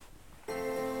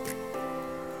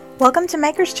Welcome to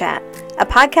Makers Chat, a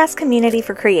podcast community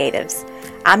for creatives.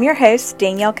 I'm your host,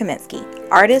 Danielle Kaminsky,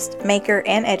 artist, maker,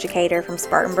 and educator from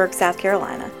Spartanburg, South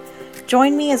Carolina.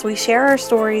 Join me as we share our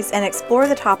stories and explore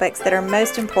the topics that are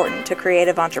most important to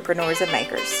creative entrepreneurs and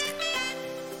makers.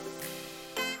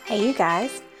 Hey you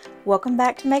guys, welcome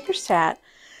back to Makers Chat.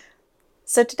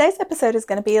 So today's episode is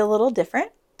going to be a little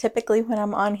different. Typically when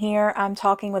I'm on here, I'm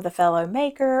talking with a fellow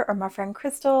maker or my friend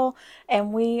Crystal,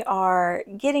 and we are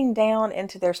getting down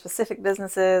into their specific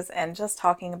businesses and just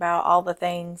talking about all the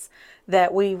things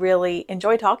that we really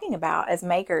enjoy talking about as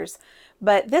makers.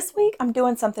 But this week I'm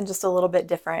doing something just a little bit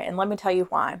different, and let me tell you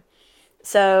why.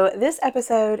 So this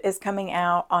episode is coming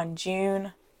out on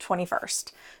June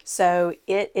 21st. So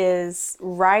it is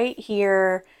right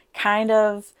here, kind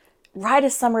of right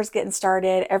as summer's getting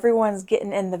started. Everyone's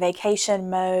getting in the vacation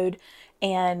mode.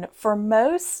 And for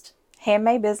most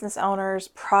handmade business owners,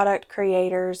 product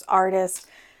creators, artists,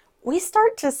 we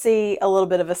start to see a little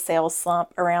bit of a sales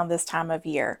slump around this time of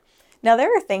year. Now,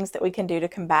 there are things that we can do to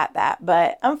combat that,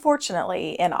 but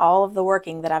unfortunately, in all of the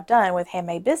working that I've done with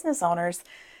handmade business owners,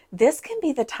 this can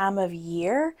be the time of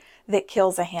year that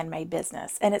kills a handmade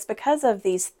business. And it's because of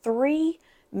these three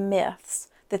myths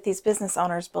that these business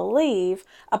owners believe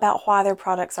about why their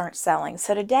products aren't selling.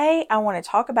 So today I want to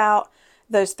talk about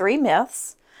those three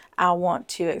myths. I want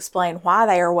to explain why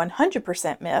they are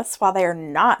 100% myths, why they are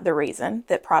not the reason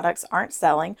that products aren't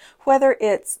selling, whether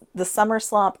it's the summer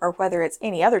slump or whether it's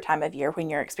any other time of year when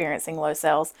you're experiencing low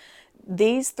sales.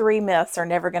 These three myths are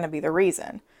never going to be the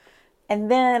reason. And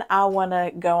then I want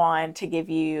to go on to give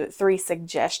you three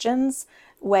suggestions,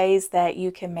 ways that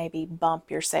you can maybe bump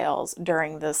your sales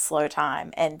during this slow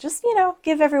time and just,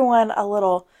 give everyone a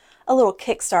little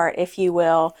kickstart, if you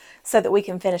will, so that we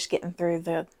can finish getting through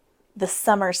the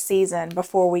summer season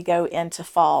before we go into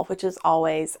fall, which is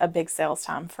always a big sales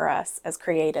time for us as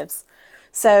creatives.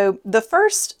 So the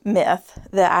first myth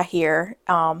that I hear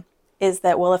is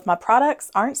that, well, if my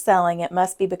products aren't selling, it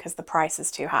must be because the price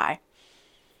is too high.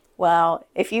 Well,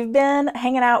 if you've been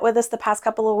hanging out with us the past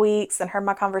couple of weeks and heard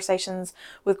my conversations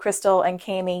with Crystal and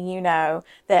Cammie, you know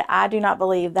that I do not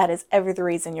believe that is ever the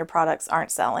reason your products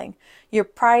aren't selling. Your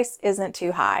price isn't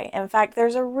too high. In fact,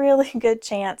 there's a really good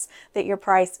chance that your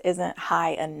price isn't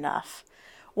high enough.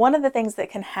 One of the things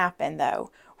that can happen, though,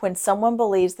 when someone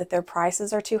believes that their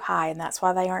prices are too high and that's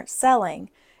why they aren't selling,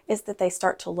 is that they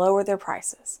start to lower their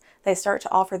prices. They start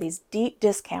to offer these deep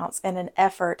discounts in an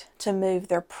effort to move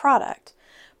their product.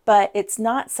 But it's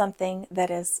not something that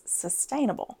is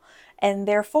sustainable. And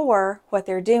therefore, what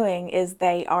they're doing is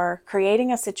they are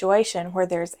creating a situation where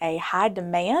there's a high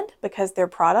demand because their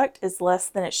product is less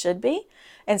than it should be.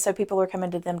 And so people are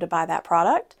coming to them to buy that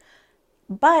product.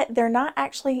 But they're not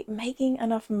actually making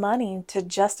enough money to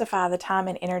justify the time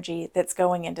and energy that's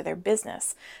going into their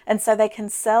business. And so they can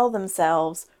sell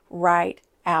themselves right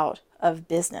out of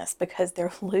business because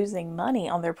they're losing money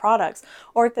on their products,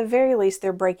 or at the very least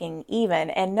they're breaking even.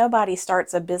 And nobody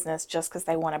starts a business just because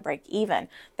they want to break even.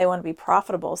 They want to be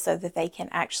profitable so that they can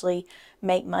actually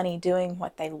make money doing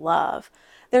what they love.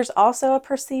 There's also a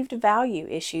perceived value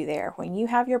issue there. When you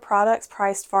have your products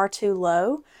priced far too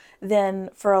low, then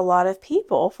for a lot of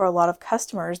people, for a lot of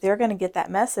customers, they're going to get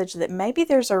that message that maybe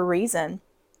there's a reason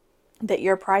that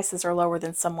your prices are lower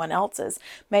than someone else's.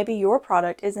 Maybe your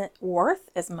product isn't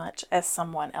worth as much as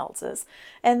someone else's.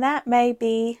 And that may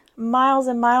be miles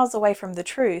and miles away from the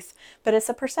truth, but it's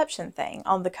a perception thing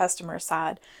on the customer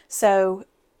side. So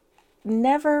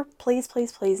never, please,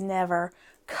 please, please never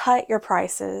cut your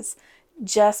prices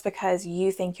just because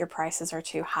you think your prices are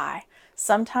too high.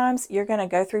 Sometimes you're going to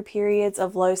go through periods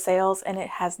of low sales and it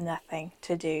has nothing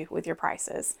to do with your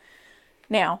prices.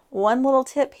 Now, one little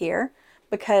tip here,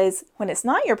 because when it's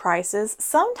not your prices,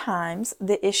 sometimes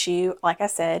the issue, like I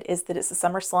said, is that it's a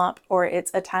summer slump or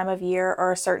it's a time of year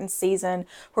or a certain season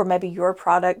where maybe your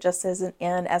product just isn't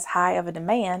in as high of a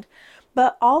demand.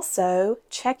 But also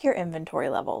check your inventory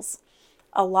levels.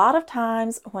 A lot of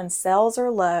times when sales are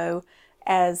low,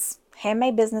 as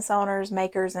handmade business owners,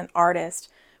 makers, and artists,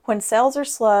 when sales are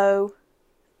slow,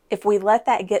 if we let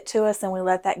that get to us and we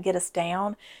let that get us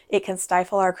down, it can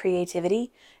stifle our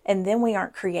creativity, and then we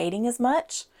aren't creating as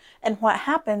much. And what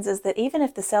happens is that even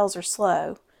if the sales are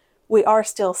slow, we are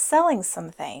still selling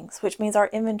some things, which means our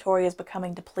inventory is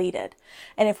becoming depleted.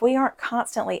 And if we aren't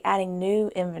constantly adding new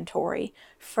inventory,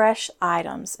 fresh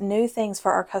items, new things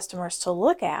for our customers to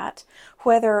look at,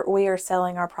 whether we are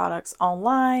selling our products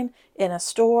online, in a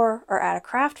store, or at a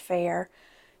craft fair,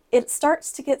 it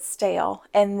starts to get stale,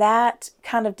 and that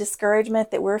kind of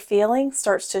discouragement that we're feeling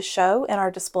starts to show in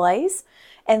our displays,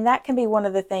 and that can be one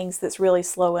of the things that's really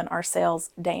slowing our sales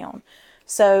down.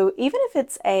 So even if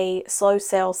it's a slow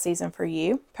sales season for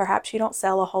you, perhaps you don't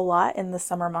sell a whole lot in the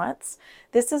summer months,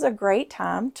 this is a great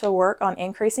time to work on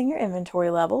increasing your inventory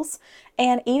levels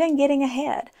and even getting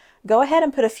ahead. Go ahead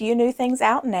and put a few new things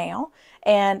out now.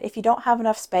 And if you don't have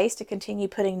enough space to continue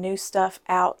putting new stuff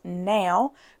out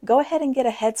now, go ahead and get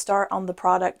a head start on the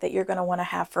product that you're going to want to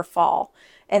have for fall.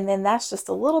 And then that's just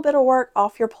a little bit of work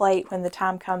off your plate when the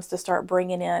time comes to start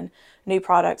bringing in new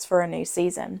products for a new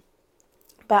season.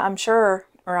 But I'm sure,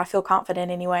 or I feel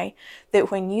confident anyway, that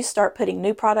when you start putting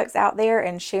new products out there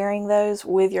and sharing those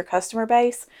with your customer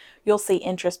base, you'll see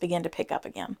interest begin to pick up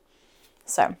again.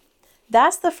 So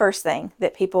that's the first thing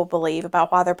that people believe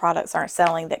about why their products aren't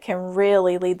selling that can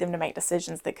really lead them to make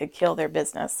decisions that could kill their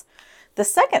business. The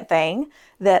second thing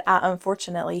that I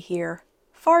unfortunately hear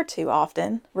far too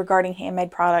often regarding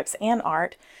handmade products and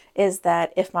art is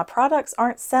that if my products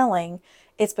aren't selling,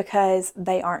 it's because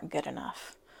they aren't good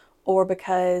enough or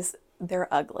because they're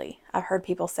ugly. I've heard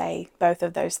people say both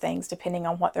of those things depending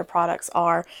on what their products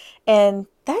are, and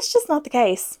that's just not the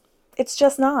case. It's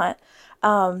just not.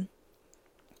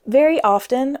 Very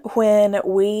often when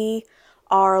we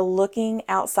are looking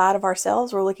outside of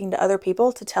ourselves, we're looking to other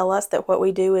people to tell us that what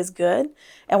we do is good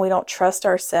and we don't trust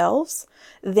ourselves,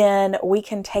 then we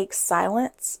can take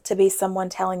silence to be someone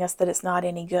telling us that it's not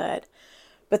any good.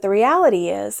 But the reality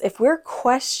is, if we're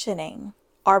questioning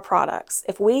our products,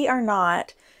 if we are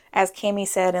not, as Cami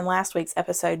said in last week's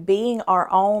episode, being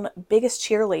our own biggest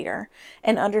cheerleader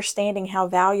and understanding how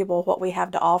valuable what we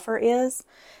have to offer is,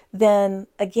 then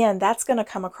again, that's going to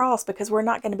come across because we're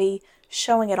not going to be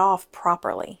showing it off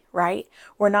properly, right?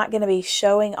 We're not going to be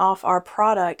showing off our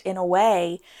product in a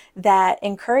way that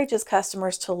encourages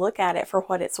customers to look at it for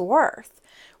what it's worth.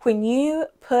 When you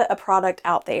put a product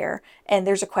out there and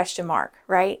there's a question mark,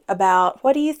 right, about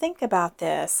what do you think about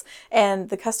this, and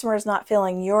the customer is not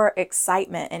feeling your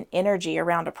excitement and energy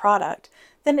around a product,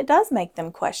 then it does make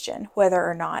them question whether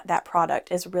or not that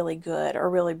product is really good or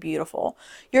really beautiful.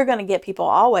 You're going to get people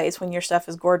always, when your stuff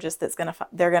is gorgeous, they're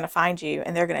going to find you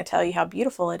and they're going to tell you how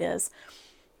beautiful it is.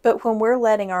 But when we're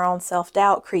letting our own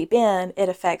self-doubt creep in, it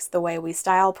affects the way we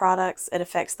style products, it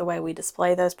affects the way we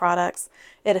display those products,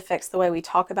 it affects the way we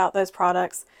talk about those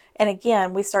products. And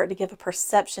again, we start to give a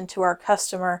perception to our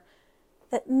customer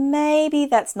that maybe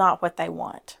that's not what they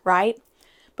want, right?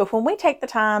 But when we take the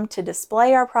time to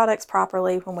display our products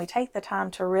properly, when we take the time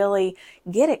to really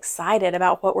get excited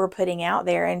about what we're putting out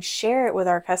there and share it with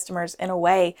our customers in a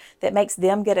way that makes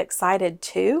them get excited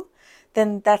too,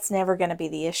 then that's never going to be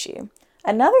the issue.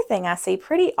 Another thing I see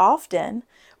pretty often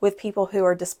with people who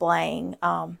are displaying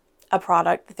a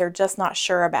product that they're just not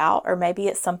sure about, or maybe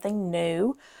it's something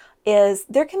new, is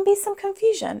there can be some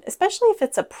confusion, especially if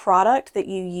it's a product that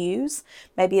you use.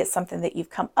 Maybe it's something that you've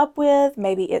come up with,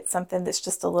 maybe it's something that's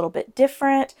just a little bit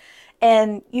different,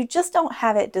 and you just don't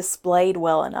have it displayed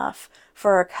well enough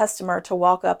for a customer to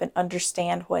walk up and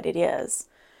understand what it is.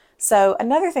 So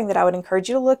another thing that I would encourage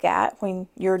you to look at when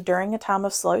you're during a time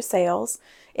of slow sales,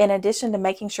 in addition to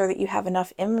making sure that you have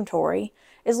enough inventory,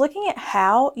 is looking at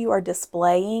how you are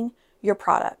displaying your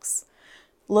products.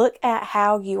 Look at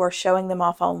how you are showing them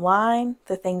off online,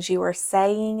 the things you are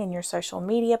saying in your social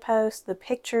media posts, the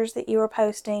pictures that you are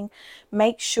posting.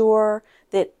 Make sure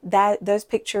that those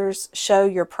pictures show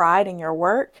your pride in your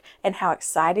work and how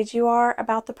excited you are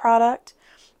about the product.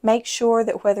 Make sure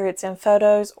that whether it's in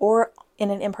photos or in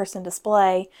an in-person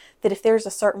display, that if there's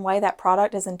a certain way that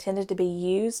product is intended to be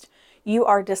used, you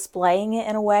are displaying it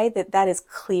in a way that that is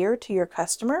clear to your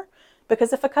customer.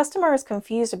 Because if a customer is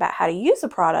confused about how to use a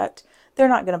product, they're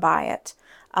not going to buy it.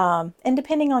 And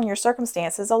depending on your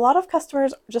circumstances, a lot of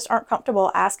customers just aren't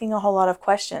comfortable asking a whole lot of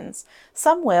questions.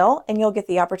 Some will, and you'll get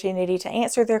the opportunity to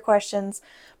answer their questions,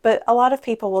 but a lot of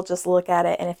people will just look at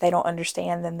it, and if they don't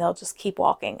understand, then they'll just keep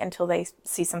walking until they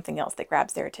see something else that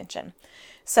grabs their attention.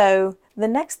 So the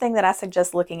next thing that I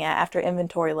suggest looking at after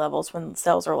inventory levels when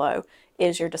sales are low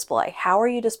is your display. How are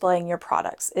you displaying your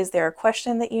products? Is there a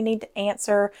question that you need to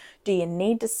answer? Do you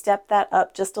need to step that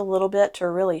up just a little bit to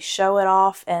really show it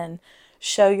off and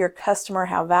show your customer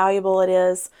how valuable it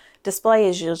is? Display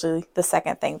is usually the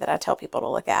second thing that I tell people to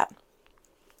look at.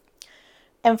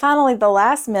 And finally, the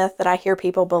last myth that I hear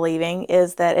people believing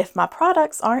is that if my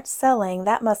products aren't selling,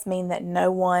 that must mean that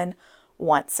no one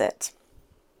wants it.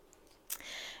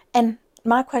 And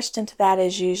my question to that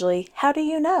is usually, how do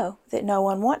you know that no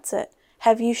one wants it?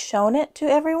 Have you shown it to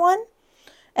everyone?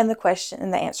 And the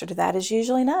answer to that is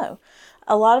usually no.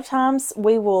 A lot of times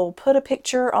we will put a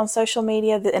picture on social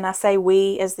media, and I say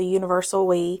we as the universal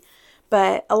we,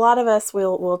 but a lot of us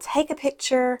will take a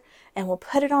picture and we'll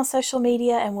put it on social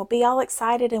media and we'll be all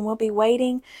excited and we'll be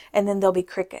waiting, and then there'll be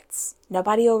crickets.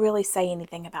 Nobody will really say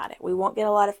anything about it. We won't get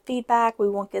a lot of feedback. We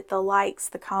won't get the likes,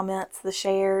 the comments, the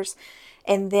shares.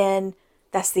 And then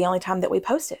that's the only time that we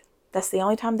post it. That's the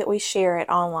only time that we share it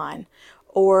online.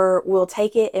 Or we'll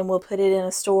take it and we'll put it in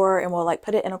a store and we'll like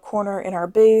put it in a corner in our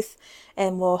booth,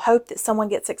 and we'll hope that someone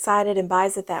gets excited and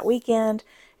buys it that weekend.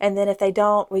 And then if they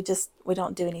don't, we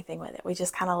don't do anything with it. We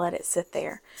just kind of let it sit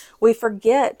there. We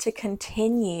forget to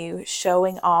continue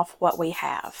showing off what we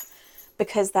have,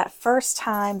 because that first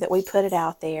time that we put it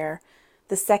out there,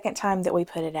 the second time that we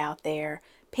put it out there,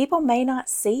 people may not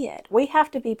see it. We have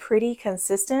to be pretty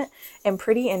consistent and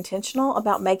pretty intentional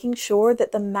about making sure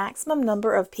that the maximum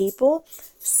number of people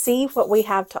see what we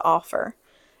have to offer.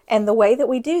 And the way that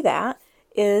we do that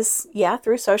is,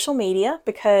 through social media,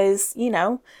 because,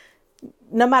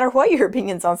 no matter what your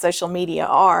opinions on social media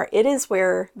are, it is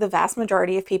where the vast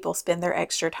majority of people spend their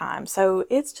extra time. So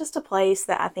it's just a place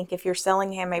that I think if you're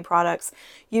selling handmade products,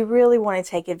 you really want to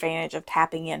take advantage of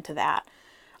tapping into that.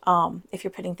 If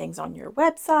you're putting things on your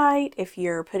website, if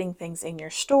you're putting things in your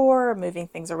store, moving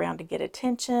things around to get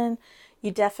attention,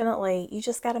 you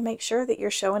just got to make sure that you're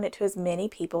showing it to as many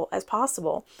people as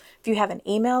possible. If you have an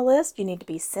email list, you need to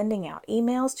be sending out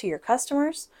emails to your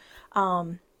customers.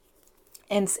 And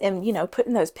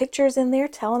putting those pictures in there,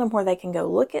 telling them where they can go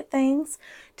look at things,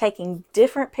 taking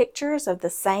different pictures of the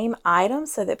same item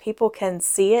so that people can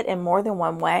see it in more than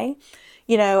one way.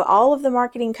 All of the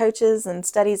marketing coaches and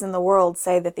studies in the world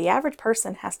say that the average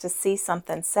person has to see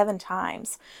something 7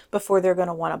 times before they're going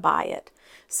to want to buy it.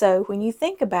 So when you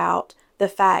think about the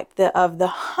fact that of the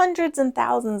hundreds and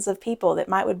thousands of people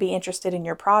that would be interested in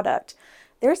your product,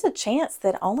 there's a chance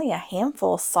that only a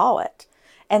handful saw it.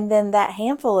 And then that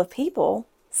handful of people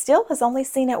still has only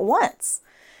seen it once.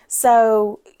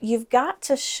 So you've got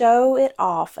to show it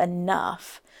off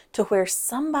enough to where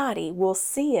somebody will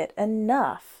see it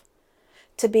enough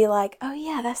to be like, oh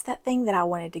yeah, that's that thing that I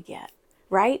wanted to get,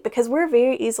 right? Because we're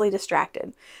very easily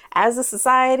distracted. As a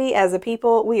society, as a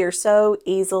people, we are so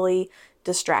easily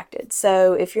distracted.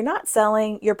 So if you're not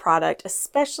selling your product,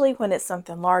 especially when it's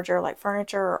something larger like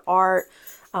furniture or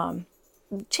art,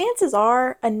 chances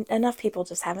are enough people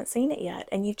just haven't seen it yet,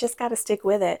 and you've just got to stick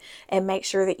with it and make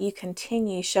sure that you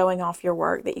continue showing off your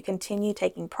work, that you continue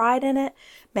taking pride in it,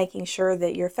 making sure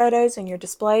that your photos and your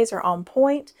displays are on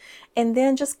point, and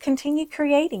then just continue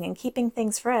creating and keeping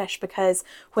things fresh, because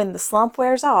when the slump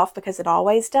wears off, because it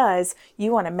always does,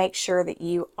 you want to make sure that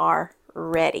you are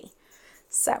ready.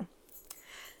 So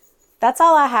that's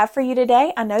all I have for you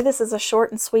today. I know this is a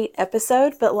short and sweet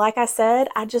episode, but like I said,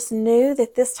 I just knew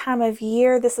that this time of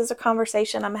year, this is a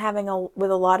conversation I'm having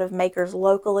with a lot of makers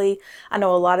locally. I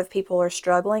know a lot of people are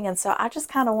struggling, and so I just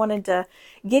kind of wanted to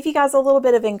give you guys a little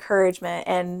bit of encouragement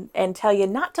and tell you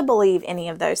not to believe any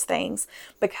of those things,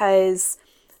 because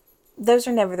those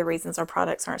are never the reasons our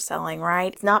products aren't selling,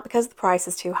 right? It's not because the price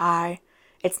is too high.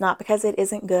 It's not because it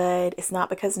isn't good. It's not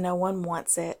because no one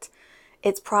wants it.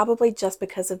 It's probably just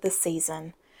because of the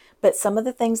season. But some of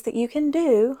the things that you can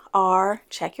do are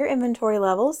check your inventory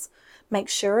levels. Make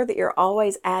sure that you're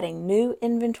always adding new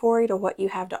inventory to what you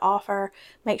have to offer.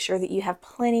 Make sure that you have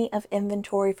plenty of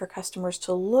inventory for customers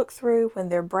to look through when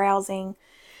they're browsing.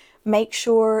 Make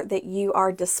sure that you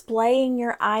are displaying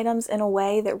your items in a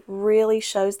way that really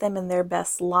shows them in their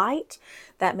best light.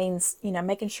 That means,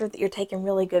 making sure that you're taking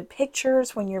really good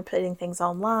pictures when you're putting things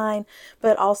online,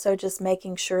 but also just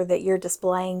making sure that you're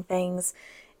displaying things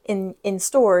in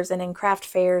stores and in craft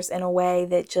fairs in a way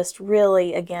that just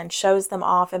really, again, shows them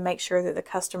off and makes sure that the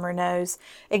customer knows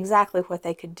exactly what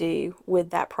they could do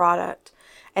with that product.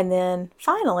 And then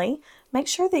finally, make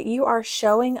sure that you are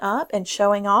showing up and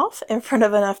showing off in front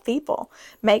of enough people.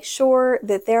 Make sure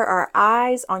that there are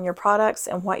eyes on your products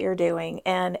and what you're doing.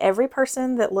 And every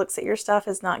person that looks at your stuff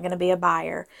is not going to be a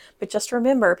buyer. But just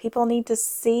remember, people need to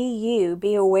see you,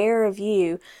 be aware of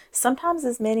you, sometimes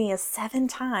as many as 7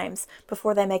 times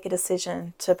before they make a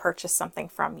decision to purchase something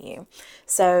from you.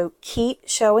 So keep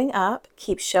showing up,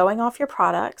 keep showing off your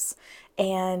products,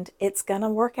 and it's going to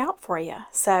work out for you.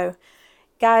 So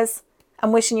guys,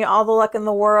 I'm wishing you all the luck in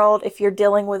the world. If you're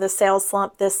dealing with a sales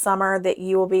slump this summer, that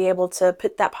you will be able to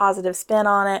put that positive spin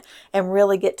on it and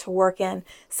really get to working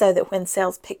so that when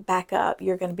sales pick back up,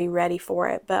 you're going to be ready for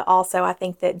it. But also, I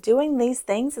think that doing these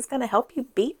things is going to help you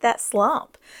beat that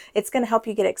slump. It's going to help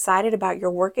you get excited about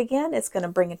your work again. It's going to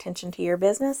bring attention to your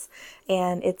business,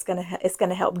 and it's going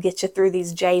to help get you through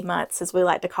these J months, as we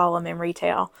like to call them in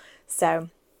retail. So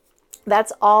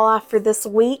that's all for this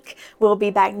week. We'll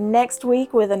be back next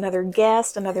week with another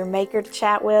guest, another maker to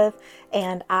chat with,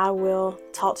 and I will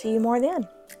talk to you more then.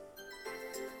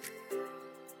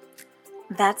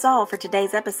 That's all for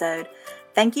today's episode.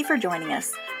 Thank you for joining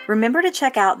us. Remember to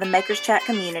check out the Makers Chat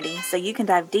community so you can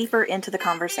dive deeper into the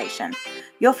conversation.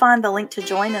 You'll find the link to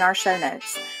join in our show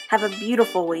notes. Have a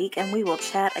beautiful week, and we will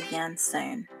chat again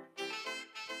soon.